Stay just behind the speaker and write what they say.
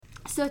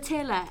So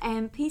Taylor,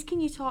 please can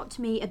you talk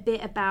to me a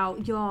bit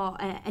about your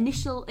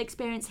initial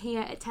experience here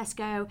at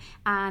Tesco,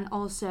 and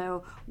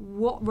also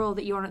what role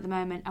that you're on at the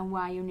moment and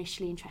why you're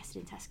initially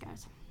interested in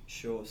Tesco's?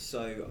 Sure.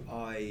 So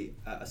I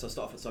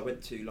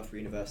went to Loughborough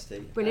University.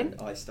 Brilliant.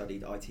 And I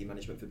studied IT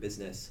management for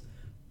business,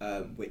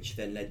 which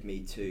then led me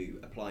to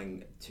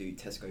applying to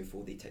Tesco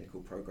for the technical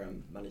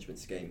program management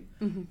scheme.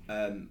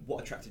 Mm-hmm.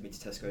 What attracted me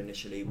to Tesco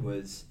initially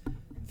was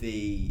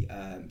the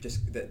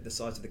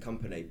size of the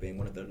company, being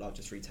one of the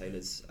largest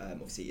retailers,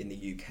 obviously in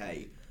the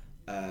UK.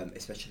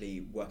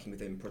 Especially working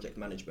within project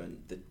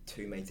management, the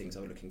two main things I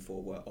was looking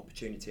for were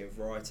opportunity and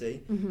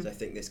variety. Mm-hmm. So I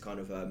think this kind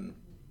of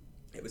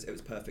it was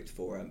perfect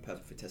for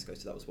Tesco.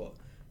 So that was what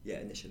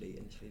initially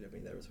led me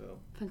there as well.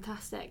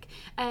 Fantastic.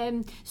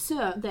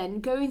 So then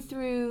going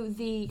through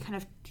the kind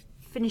of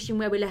finishing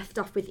where we left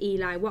off with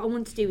Eli, what I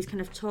want to do is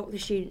kind of talk the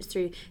students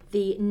through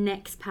the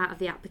next part of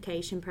the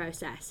application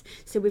process.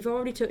 So we've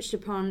already touched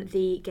upon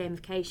the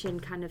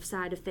gamification kind of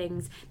side of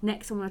things.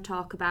 Next I want to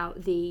talk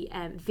about the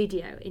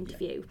video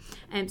interview.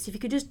 So if you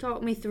could just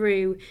talk me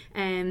through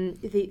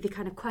the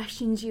kind of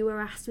questions you were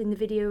asked in the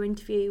video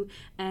interview,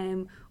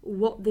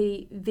 what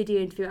the video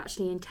interview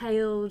actually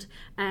entailed,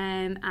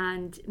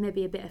 and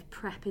maybe a bit of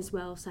prep as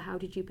well. So how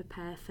did you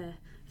prepare for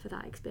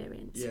that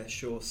experience? Yeah,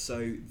 sure.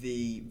 So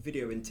the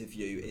video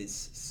interview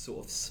is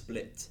sort of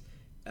split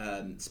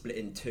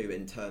in two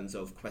in terms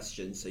of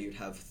questions. So you'd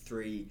have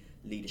 3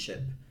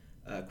 leadership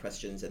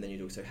questions, and then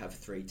you'd also have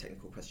 3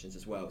 technical questions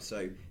as well.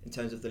 So in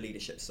terms of the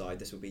leadership side,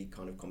 this would be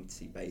kind of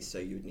competency based. So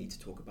you would need to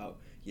talk about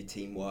your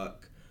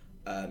teamwork,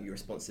 your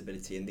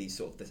responsibility, and these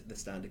sort of the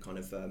standard kind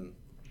of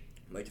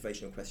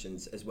motivational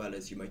questions, as well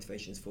as your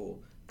motivations for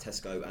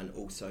Tesco and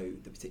also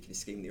the particular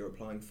scheme that you're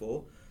applying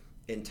for.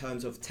 In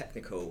terms of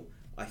technical,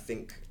 I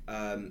think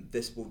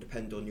this will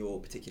depend on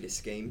your particular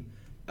scheme,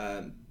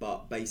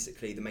 but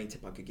basically the main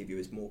tip I could give you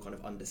is more kind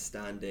of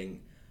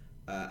understanding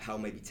how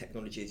maybe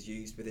technology is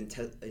used within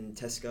in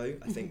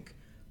Tesco. I think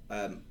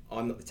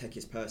I'm not the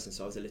techiest person,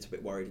 so I was a little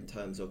bit worried in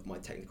terms of my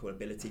technical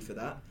ability for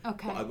that.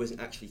 Okay. But I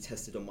wasn't actually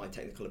tested on my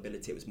technical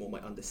ability, it was more my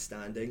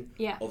understanding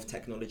of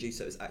technology,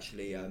 so it was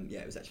actually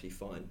it was actually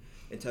fine.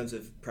 In terms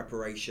of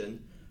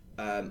preparation,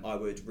 I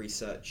would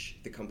research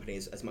the company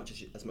as much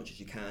as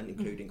you can,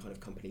 including kind of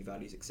company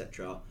values,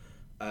 etc.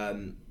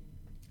 And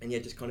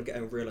just kind of get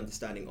a real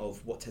understanding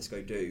of what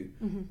Tesco do,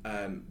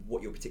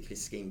 what your particular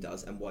scheme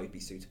does, and why you'd be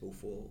suitable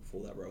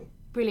for that role.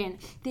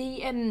 Brilliant.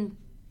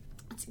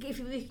 If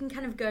we can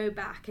kind of go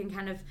back and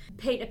kind of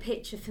paint a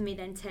picture for me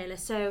then, Taylor.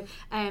 So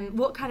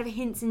what kind of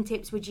hints and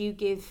tips would you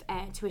give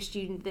to a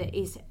student that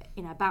is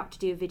about to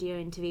do a video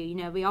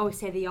interview? We always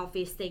say the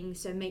obvious things,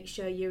 so make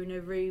sure you're in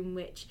a room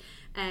which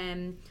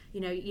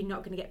you're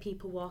not going to get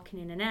people walking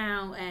in and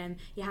out,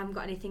 you haven't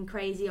got anything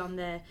crazy on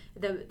the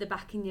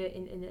back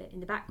in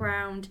the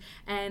background,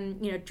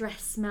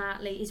 dress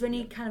smartly. Is there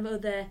any kind of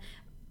other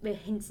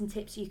hints and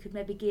tips you could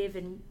maybe give,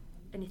 and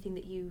anything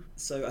that you...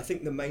 So I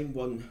think the main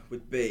one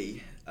would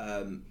be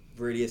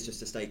really is just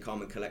to stay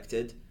calm and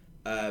collected.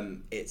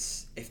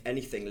 It's, if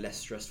anything, less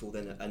stressful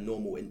than a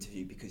normal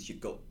interview because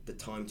you've got the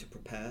time to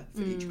prepare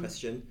for each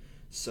question.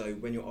 So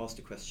when you're asked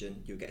a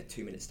question, you'll get a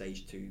 2-minute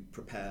stage to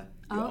prepare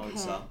your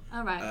answer.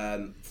 All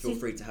right. Feel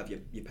free to have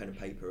your pen and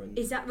paper. And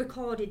is that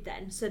recorded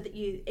then, so that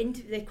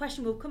the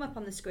question will come up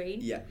on the screen?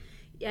 Yeah.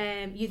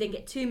 You then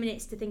get 2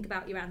 minutes to think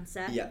about your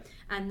answer. Yeah.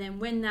 And then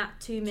when that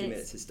 2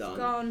 minutes is done,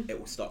 gone, it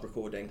will start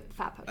recording.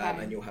 Fab, okay.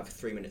 And you'll have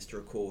 3 minutes to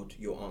record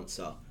your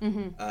answer.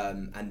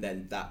 And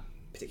then that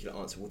particular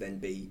answer will then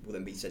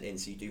be sent in.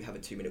 So you do have a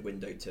 2-minute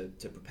window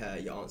to prepare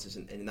your answers,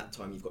 and in that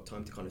time you've got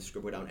time to kind of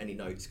scribble down any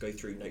notes, go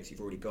through notes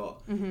you've already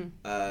got.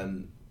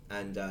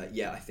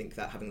 I think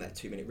that having that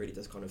 2 minute really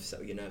does kind of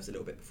settle your nerves a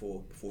little bit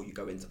before you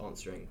go into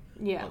answering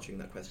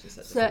that question.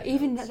 So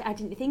even I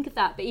didn't think of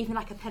that, but even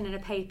like a pen and a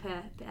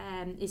paper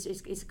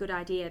is a good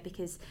idea,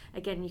 because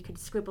again you could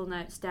scribble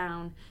notes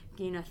down,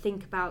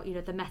 think about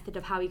the method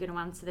of how you're going to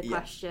answer the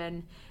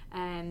question.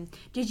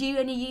 Did you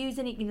use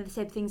any the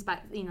same things about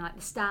like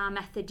the STAR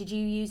method? Did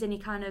you use any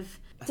kind of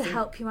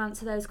help you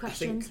answer those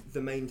questions? I think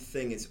the main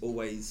thing is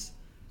always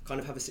kind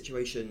of have a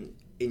situation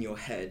in your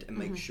head and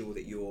make sure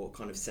that you're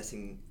kind of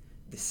setting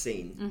the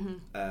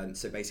scene.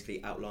 So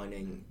basically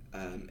outlining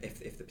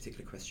if the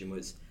particular question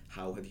was,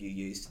 how have you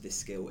used this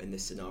skill in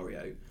this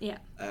scenario?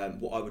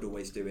 What I would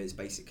always do is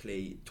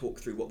basically talk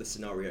through what the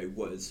scenario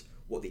was,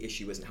 what the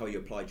issue was, and how you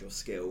applied your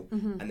skill,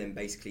 and then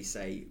basically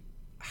say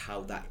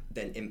how that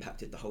then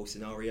impacted the whole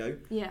scenario.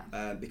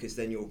 Because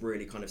then you're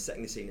really kind of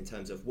setting the scene in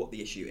terms of what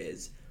the issue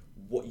is,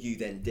 what you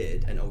then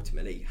did, and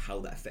ultimately how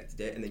that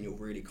affected it, and then you're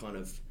really kind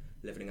of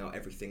leveling out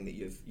everything that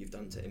you've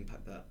done to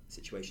impact that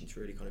situation to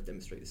really kind of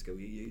demonstrate the skill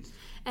you used.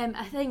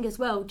 I think as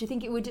well, do you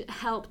think it would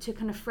help to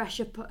kind of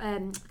freshen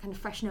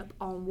up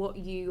on what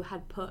you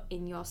had put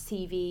in your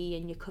CV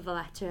and your cover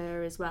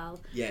letter as well?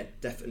 Yeah,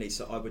 definitely.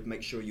 So I would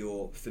make sure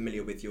you're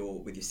familiar with your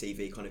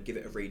CV, kind of give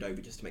it a read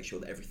over just to make sure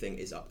that everything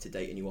is up to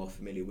date and you are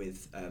familiar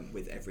with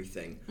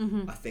everything.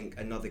 I think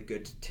another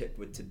good tip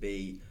would to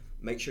be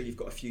make sure you've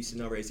got a few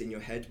scenarios in your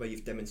head where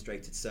you've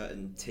demonstrated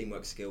certain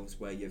teamwork skills,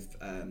 where you've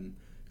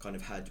kind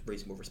of had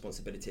reasonable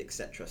responsibility,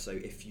 etc. So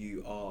if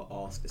you are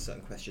asked a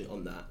certain question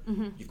on that,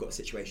 you've got a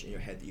situation in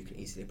your head that you can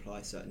easily apply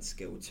a certain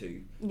skill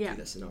to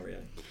that scenario.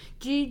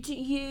 Do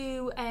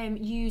you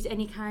use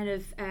any kind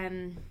of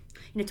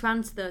to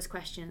answer those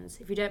questions,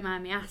 if you don't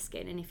mind me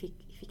asking, and if you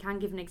can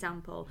give an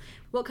example,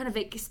 what kind of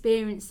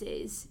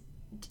experiences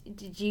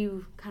did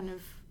you kind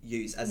of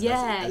use as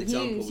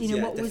examples?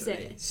 What definitely. Was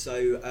it?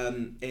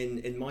 So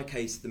in my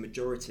case, the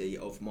majority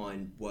of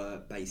mine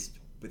were based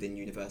within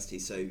university.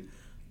 So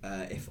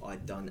if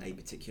I'd done a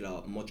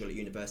particular module at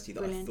university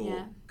that I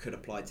thought could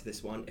apply to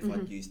this one, if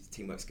I'd used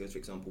teamwork skills, for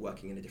example,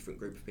 working in a different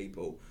group of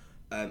people.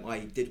 I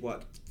did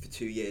work for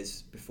 2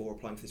 years before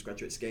applying for this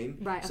graduate scheme,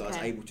 so I was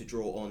able to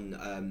draw on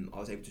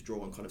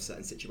kind of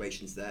certain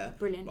situations there.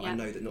 Brilliant. But I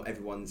know that not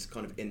everyone's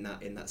kind of in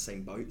that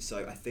same boat.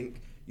 So I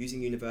think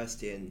using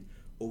university and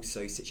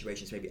also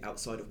situations maybe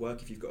outside of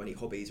work, if you've got any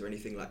hobbies or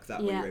anything like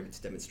that, where you're able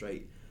to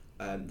demonstrate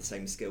the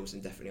same skills,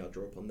 and definitely I'll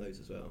draw upon those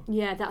as well.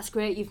 Yeah, that's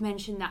great you've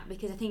mentioned that,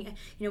 because I think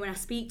when I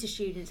speak to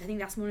students, I think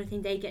that's one of the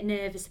things they get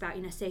nervous about,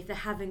 say if they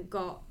haven't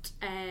got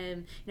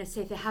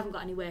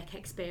any work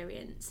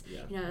experience,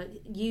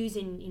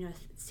 using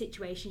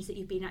situations that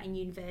you've been at in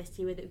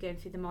university, whether it's going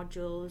through the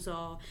modules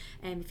or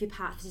if you're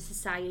part of a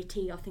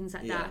society or things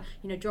like that,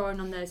 drawing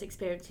on those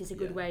experiences is a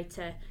good way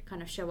to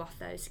kind of show off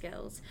those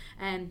skills.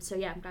 So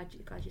yeah, I'm glad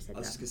you said that. I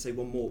was just going to say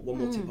one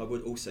more tip I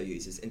would also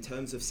use is, in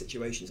terms of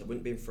situations, I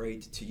wouldn't be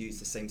afraid to use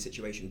the same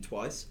situation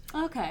twice.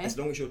 Okay. As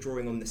long as you're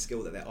drawing on the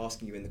skill that they're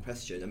asking you in the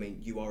question, I mean,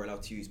 you are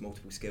allowed to use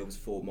multiple skills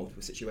for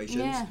multiple situations.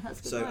 Yeah, that's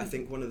a good So point. I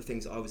think one of the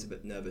things I was a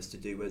bit nervous to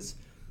do was,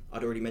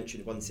 I'd already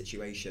mentioned one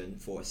situation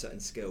for a certain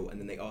skill,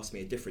 and then they asked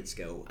me a different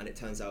skill, and it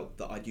turns out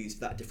that I'd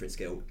used that different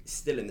skill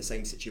still in the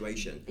same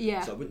situation.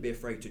 Yeah. So I wouldn't be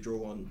afraid to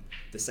draw on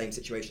the same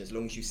situation, as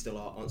long as you still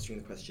are answering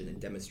the question and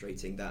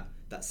demonstrating that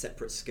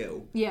separate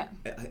skill. Yeah.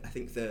 I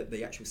think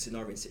the actual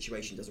scenario and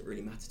situation doesn't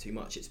really matter too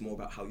much. It's more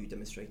about how you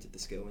demonstrated the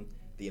skill and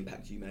the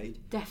impact you made.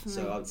 Definitely.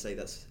 So I would say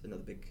that's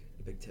another big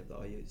tip that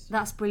I use.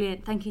 That's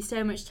brilliant. Thank you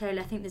so much, Tola.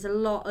 I think there's a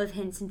lot of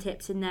hints and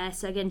tips in there.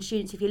 So again,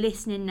 students, if you're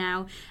listening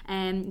now,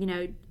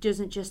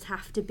 doesn't just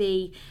have to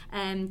be,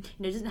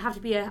 doesn't have to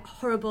be a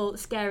horrible,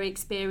 scary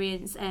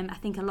experience. I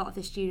think a lot of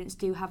the students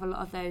do have a lot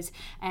of those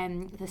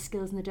the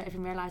skills, and they don't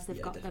even realise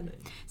they've got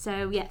definitely. them.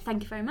 So yeah,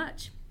 thank you very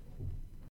much.